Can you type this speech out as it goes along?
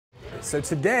right, so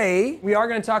today we are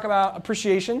going to talk about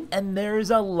appreciation. And there's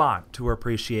a lot to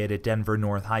appreciate at Denver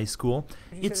North High School.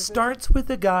 It starts with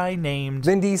a guy named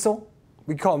Vin Diesel.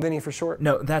 We call him Vinny for short.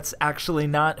 No, that's actually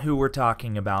not who we're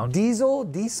talking about. Diesel?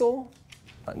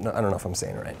 No, I don't know if I'm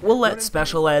saying it right. We'll let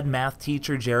special ed math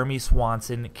teacher Jeromy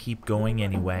Swanson keep going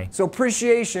anyway. So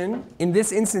appreciation, in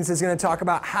this instance, is going to talk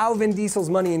about how Vin Diesel's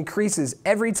money increases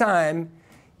every time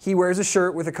he wears a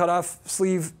shirt with a cutoff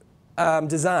sleeve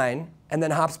design and then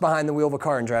hops behind the wheel of a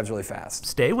car and drives really fast.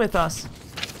 Stay with us.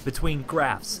 Between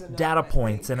graphs, data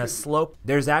points, and a slope,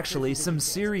 there's actually some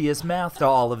serious math to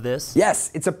all of this. Yes,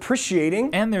 it's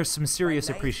appreciating. And there's some serious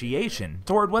appreciation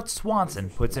toward what Swanson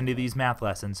puts into these math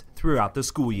lessons throughout the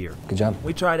school year. Good job.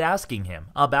 We tried asking him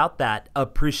about that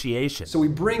appreciation. So we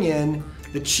bring in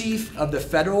the chief of the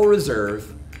Federal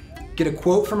Reserve, get a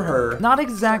quote from her. Not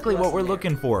exactly what we're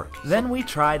looking for. Then we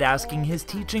tried asking his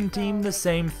teaching team the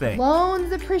same thing.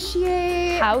 Loans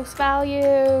appreciate. House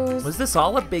values. Was this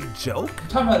all a big joke?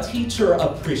 Talking about teacher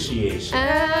appreciation.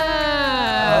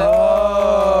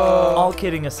 All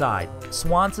kidding aside,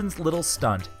 Swanson's little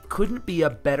stunt couldn't be a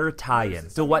better tie-in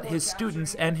to what his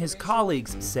students and his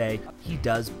colleagues say he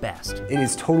does best. It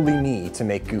is totally me to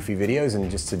make goofy videos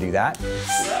and just to do that.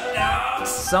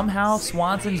 Somehow,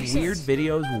 Swanson's weird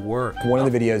videos work. One of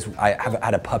the videos, I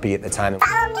had a puppy at the time.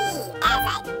 Follow me as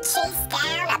I chase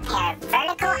down a pair of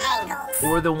vertical angles.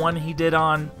 Or the one he did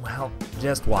on, well,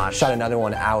 just watch. Shot another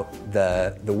one out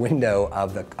the window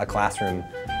of a classroom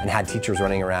and had teachers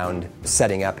running around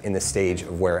setting up in the stage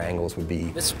of where angles would be.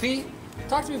 Mr. P,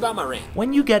 talk to me about my ring.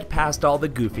 When you get past all the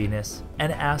goofiness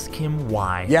and ask him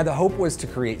why. Yeah, the hope was to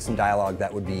create some dialogue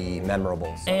that would be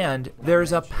memorable. And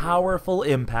there's a powerful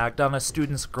impact on a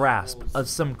student's grasp of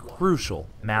some crucial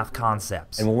math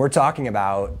concepts. And when we're talking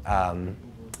about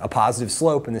a positive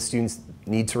slope and the students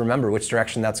need to remember which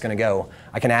direction that's going to go,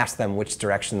 I can ask them which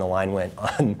direction the line went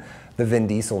on the Vin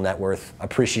Diesel net worth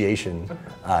appreciation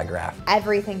graph.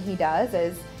 Everything he does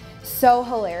is so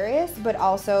hilarious, but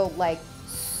also like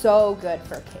so good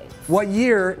for kids. What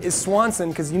year is Swanson,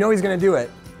 because you know he's going to do it,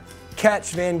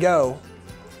 catch Van Gogh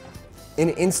in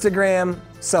Instagram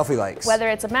selfie likes? Whether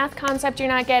it's a math concept you're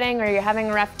not getting, or you're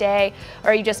having a rough day,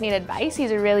 or you just need advice,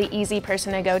 he's a really easy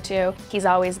person to go to. He's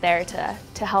always there to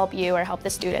help you or help the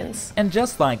students. And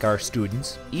just like our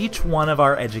students, each one of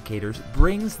our educators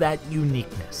brings that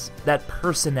uniqueness, that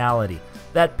personality,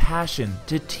 that passion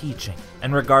to teaching.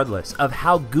 And regardless of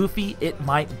how goofy it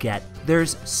might get,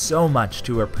 there's so much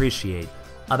to appreciate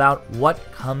about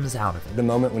what comes out of it. The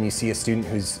moment when you see a student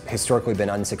who's historically been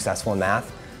unsuccessful in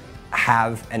math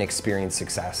have and experience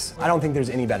success. I don't think there's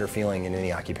any better feeling in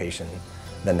any occupation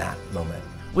than that moment.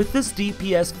 With this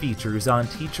DPS features on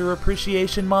Teacher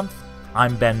Appreciation Month,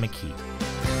 I'm Ben McKee.